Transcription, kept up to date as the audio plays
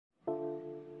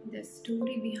The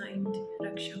story behind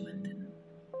Rakshabandhan.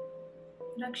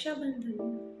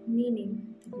 Rakshabandhan, meaning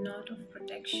the knot of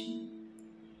protection,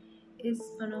 is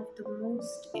one of the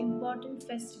most important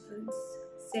festivals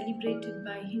celebrated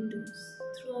by Hindus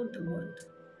throughout the world.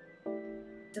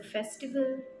 The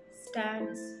festival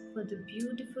stands for the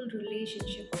beautiful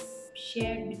relationship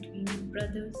shared between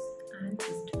brothers and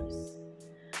sisters.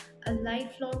 A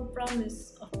lifelong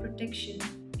promise of protection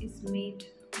is made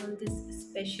on this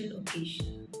special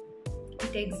occasion.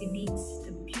 It exhibits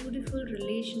the beautiful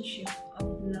relationship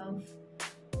of love,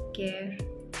 care,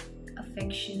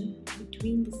 affection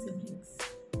between the siblings.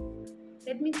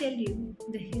 Let me tell you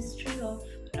the history of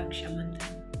Rakshabandhan.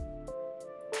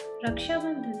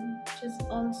 Rakshabandhan, which is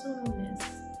also known as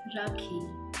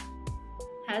Rakhi,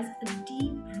 has a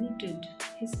deep rooted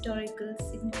historical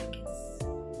significance.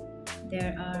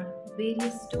 There are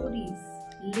various stories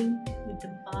linked with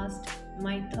the past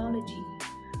mythology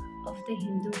of the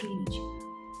Hindu religion.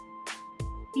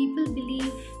 People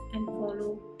believe and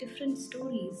follow different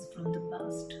stories from the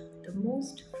past. The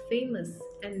most famous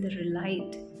and the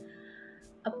relied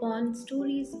upon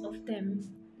stories of them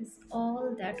is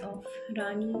all that of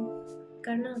Rani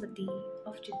Karnavati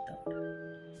of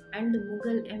Chittor and the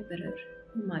Mughal Emperor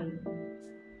Humayun.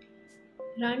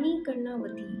 Rani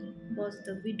Karnavati was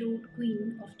the widowed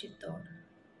queen of Chittor,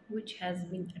 which has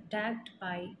been attacked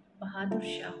by Bahadur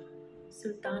Shah,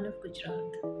 Sultan of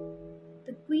Gujarat.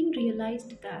 The queen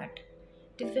realized that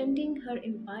defending her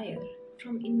empire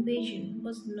from invasion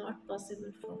was not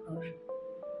possible for her,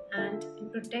 and in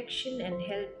protection and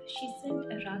help, she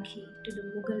sent a Rakhi to the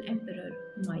Mughal Emperor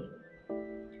Humayun.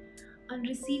 On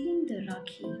receiving the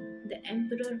Rakhi, the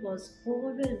emperor was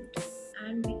overwhelmed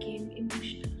and became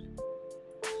emotional.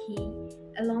 He,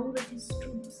 along with his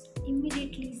troops,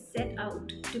 immediately set out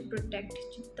to protect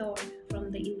Chittor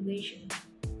from the invasion.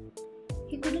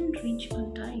 He couldn't reach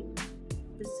on time.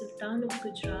 The Sultan of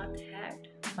Gujarat had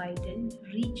by then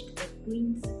reached the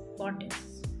queen's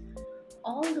fortress.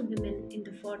 All the women in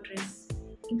the fortress,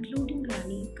 including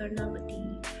Rani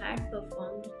Karnavati, had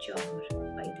performed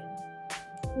Jauhar by then.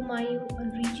 Humayun,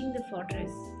 on reaching the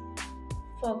fortress,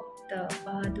 fought the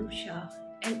Bahadur Shah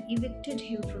and evicted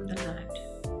him from the land.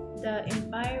 The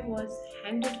empire was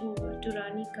handed over to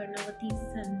Rani Karnavati's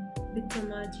son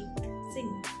Vikramadjit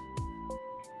Singh.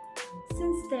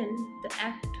 Since then, the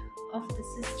act of the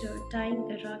sister tying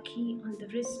a Rakhi on the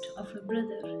wrist of her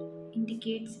brother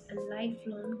indicates a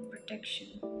lifelong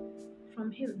protection from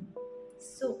him.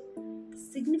 So, the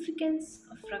significance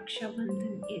of Raksha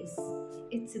Bandhan is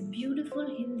it's a beautiful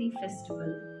Hindi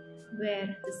festival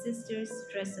where the sisters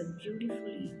dress up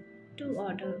beautifully to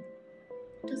order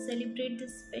to celebrate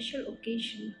this special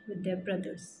occasion with their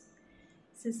brothers.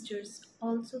 Sisters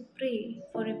also pray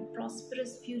for a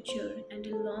prosperous future and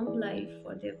a long life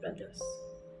for their brothers.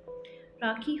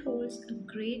 Rakhi holds a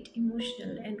great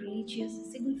emotional and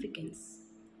religious significance.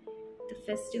 The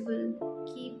festival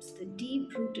keeps the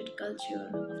deep rooted culture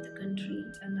of the country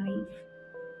alive,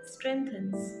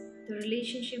 strengthens the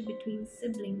relationship between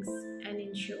siblings, and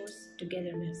ensures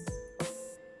togetherness.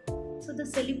 So the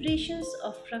celebrations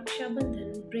of Raksha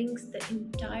Bandhan brings the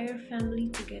entire family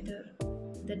together.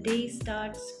 The day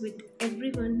starts with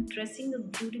everyone dressing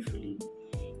up beautifully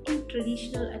in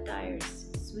traditional attires.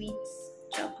 Sweets,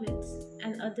 chocolates,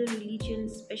 and other religion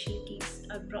specialties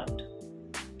are brought.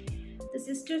 The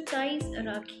sister ties a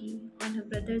rakhi on her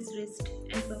brother's wrist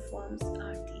and performs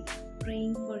arti,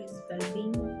 praying for his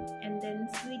well-being, and then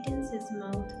sweetens his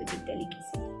mouth with a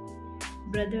delicacy.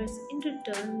 Brothers in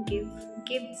return give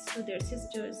gifts to their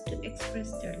sisters to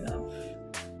express their love.